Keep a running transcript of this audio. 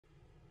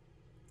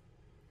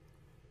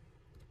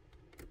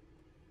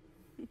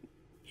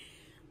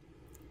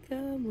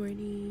Good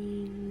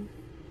morning.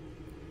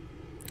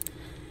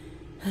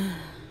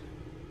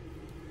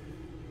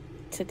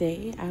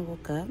 Today I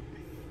woke up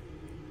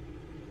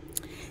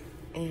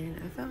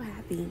and I felt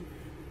happy.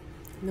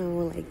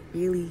 Like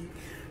really,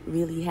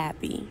 really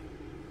happy.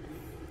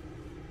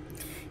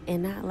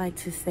 And not like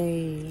to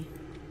say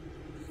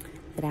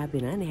that I've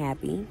been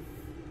unhappy,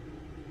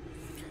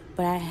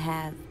 but I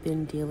have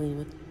been dealing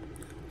with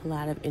a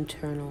lot of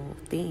internal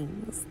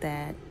things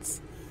that,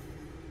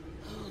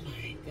 oh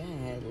my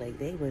God, like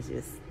they was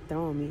just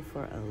throwing me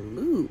for a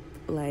loop.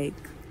 Like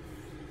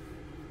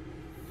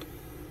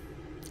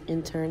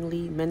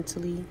internally,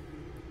 mentally,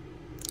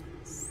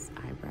 this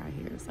eyebrow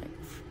here is like.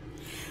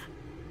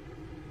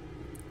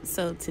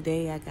 So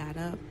today I got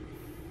up.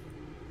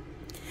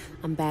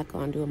 I'm back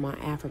on doing my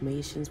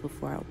affirmations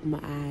before I open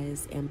my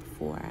eyes and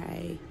before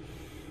I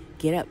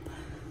get up.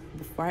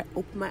 Before I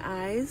open my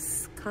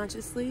eyes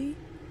consciously,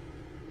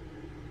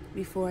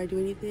 before I do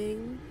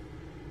anything,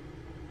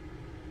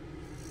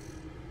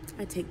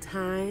 I take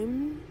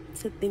time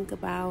to think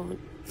about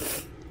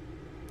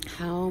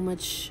how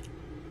much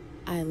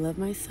I love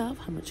myself,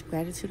 how much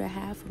gratitude I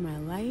have for my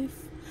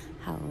life,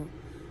 how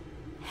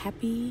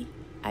happy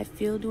I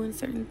feel doing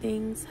certain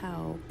things,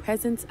 how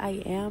present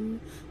I am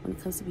when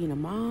it comes to being a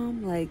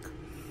mom. Like,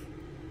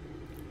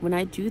 when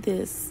I do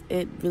this,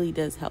 it really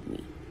does help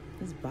me.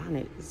 This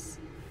bonnet is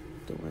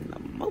doing the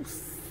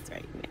most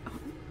right now.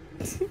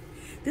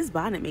 This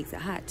bonnet makes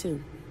it hot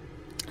too.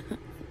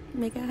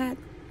 Make it hot.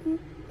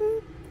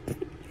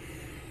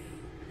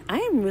 I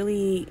am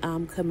really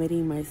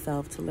committing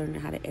myself to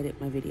learning how to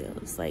edit my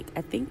videos. Like,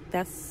 I think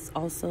that's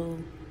also...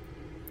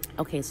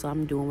 Okay, so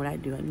I'm doing what I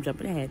do. I'm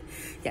jumping ahead.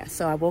 Yeah,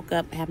 so I woke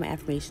up, had my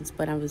affirmations,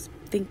 but I was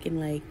thinking,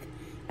 like,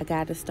 I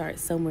got to start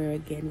somewhere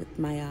again with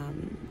my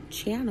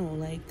channel.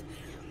 Like,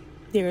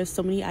 there are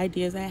so many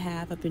ideas I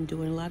have. I've been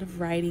doing a lot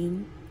of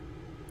writing.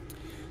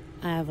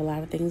 I have a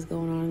lot of things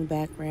going on in the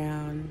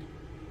background.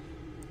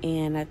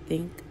 And I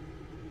think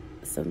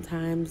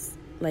sometimes,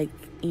 like,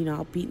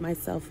 I'll beat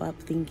myself up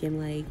thinking,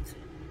 like,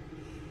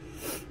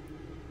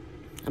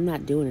 I'm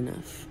not doing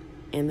enough.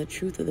 And the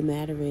truth of the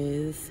matter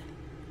is,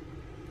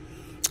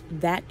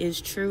 that is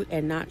true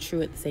and not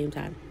true at the same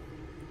time.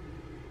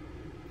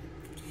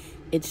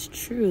 It's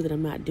true that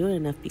I'm not doing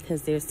enough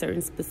because there's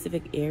certain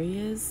specific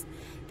areas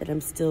that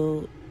I'm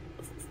still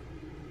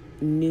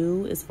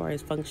new as far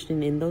as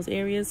functioning in those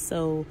areas.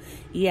 So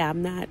yeah,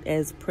 I'm not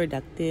as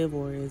productive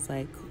or as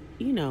like,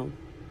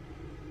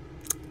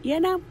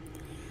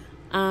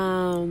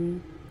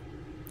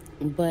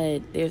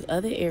 but there's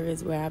other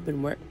areas where I've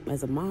been working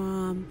as a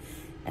mom,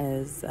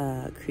 as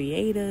a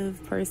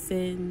creative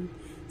person,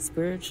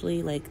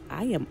 spiritually. Like,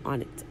 I am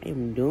on it. I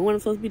am doing what I'm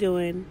supposed to be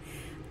doing.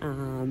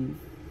 I'm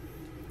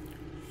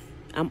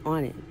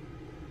on it.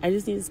 I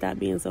just need to stop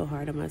being so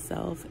hard on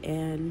myself.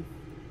 And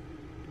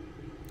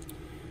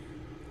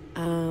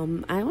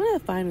I want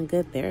to find a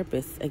good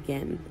therapist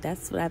again.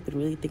 That's what I've been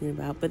really thinking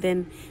about. But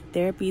then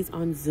therapy's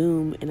on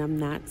Zoom, and I'm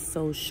not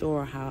so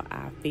sure how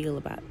I feel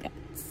about that.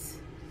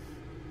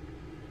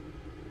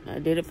 I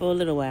did it for a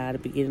little while at the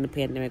beginning of the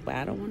pandemic, but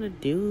I don't want to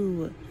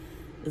do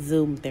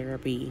Zoom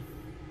therapy.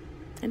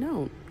 I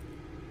don't.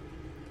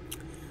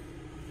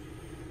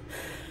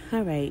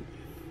 All right.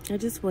 I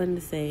just wanted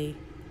to say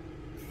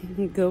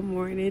good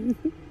morning.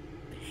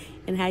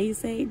 And how you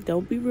say,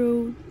 don't be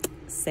rude.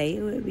 Say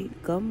it with me.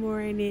 Good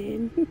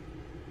morning.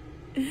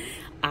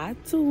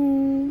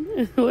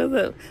 Atum. What's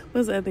up?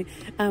 What's the other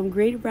thing?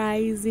 Great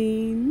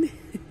rising.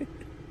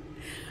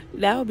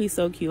 That would be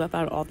so cute. I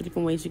found all the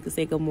different ways you could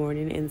say good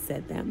morning and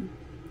said them.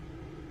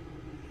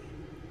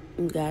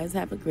 You guys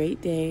have a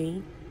great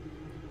day.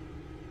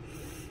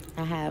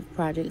 I have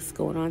projects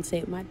going on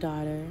today with my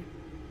daughter.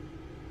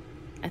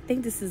 I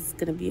think this is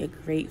going to be a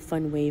great,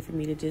 fun way for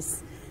me to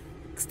just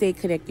stay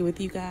connected with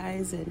you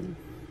guys, and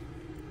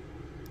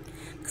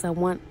because I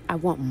want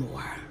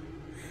more.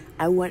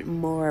 I want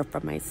more for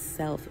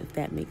myself, if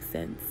that makes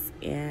sense.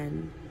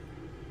 And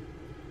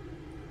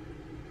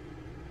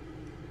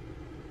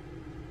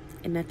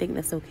I think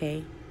that's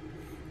okay.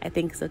 I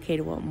think it's okay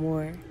to want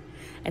more.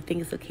 I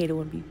think it's okay to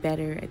want to be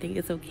better. I think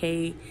it's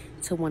okay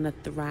to want to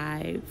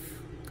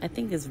thrive. I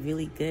think it's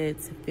really good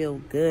to feel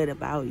good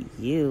about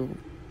you.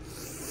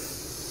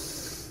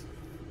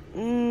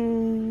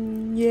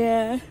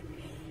 Yeah.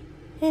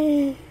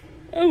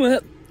 I'm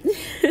up.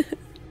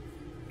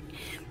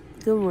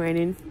 Good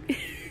morning.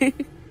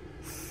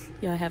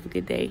 Y'all have a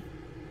good day.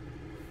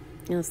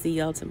 I'll see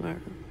y'all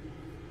tomorrow.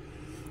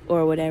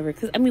 Or whatever.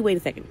 Wait a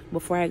second.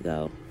 Before I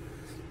go.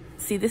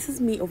 See, this is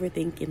me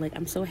overthinking. Like,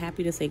 I'm so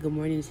happy to say good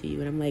morning to you.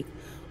 And I'm like,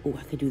 oh,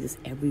 I could do this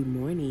every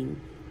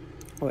morning.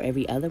 Or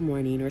every other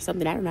morning or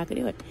something. I don't know, I can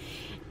do it.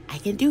 I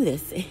can do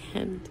this.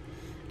 And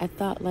I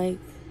thought, like,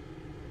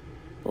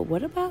 but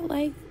what about,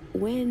 like,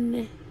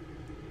 when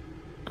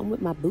I'm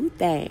with my boo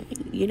thing?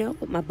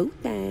 With my boo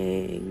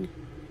thing.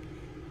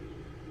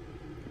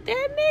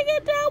 That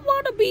nigga don't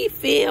want to be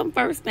filmed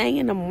first thing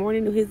in the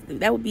morning.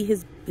 That would be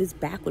his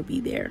back would be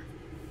there.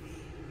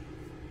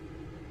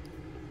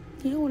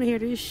 You don't want to hear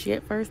this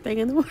shit first thing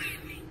in the morning.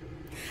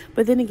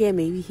 But then again,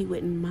 maybe he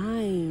wouldn't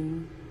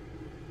mind.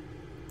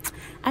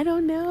 I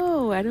don't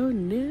know.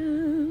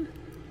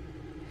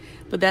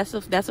 But that's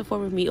a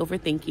form of me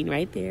overthinking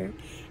right there.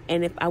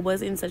 And if I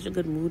wasn't in such a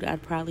good mood,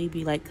 I'd probably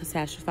be like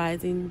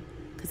catastrophizing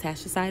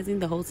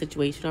the whole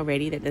situation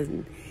already that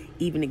doesn't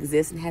even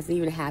exist and hasn't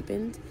even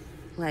happened.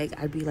 Like,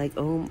 I'd be like,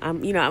 oh,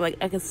 I'm like,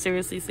 I could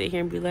seriously sit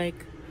here and be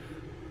like,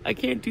 I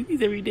can't do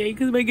these every day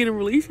because I might get in a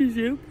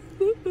relationship.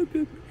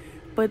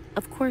 But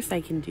of course I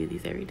can do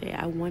these every day.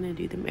 I want to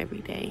do them every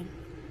day.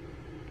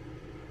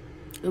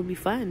 It would be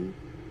fun.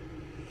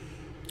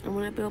 I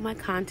want to build my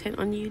content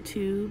on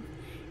YouTube,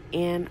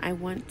 and I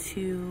want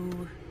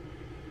to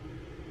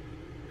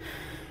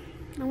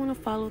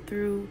follow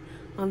through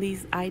on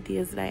these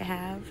ideas that I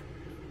have,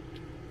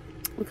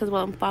 because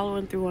while I'm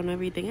following through on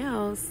everything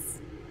else,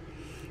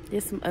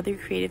 there's some other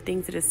creative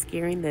things that are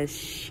scaring the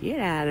shit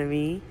out of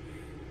me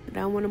that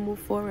I want to move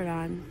forward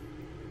on.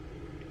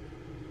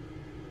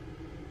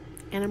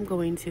 And I'm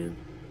going to.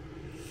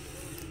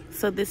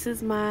 So this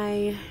is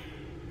my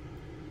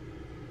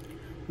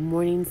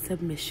morning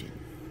submission.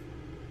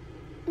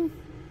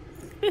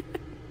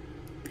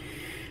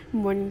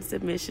 Morning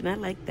submission. I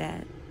like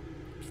that.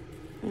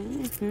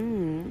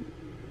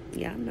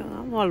 Y'all know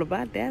I'm all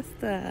about that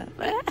stuff.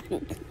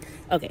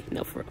 Okay,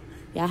 no, for real.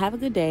 Y'all have a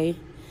good day.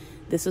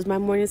 This was my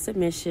morning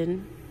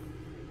submission.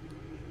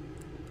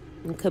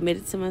 I'm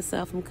committed to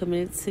myself. I'm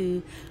committed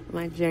to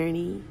my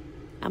journey.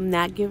 I'm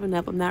not giving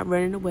up. I'm not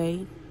running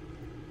away.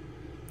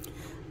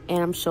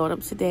 And I'm showing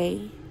up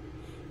today.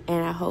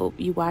 And I hope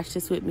you watch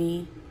this with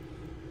me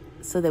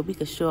so that we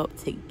can show up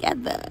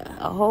together.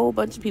 A whole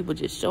bunch of people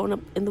just showing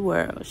up in the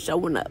world.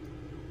 Showing up.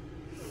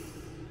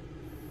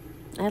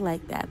 I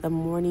like that. The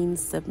morning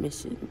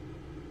submission.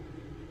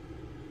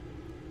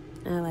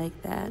 I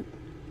like that.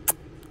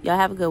 Y'all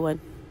have a good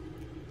one.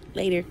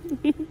 Later.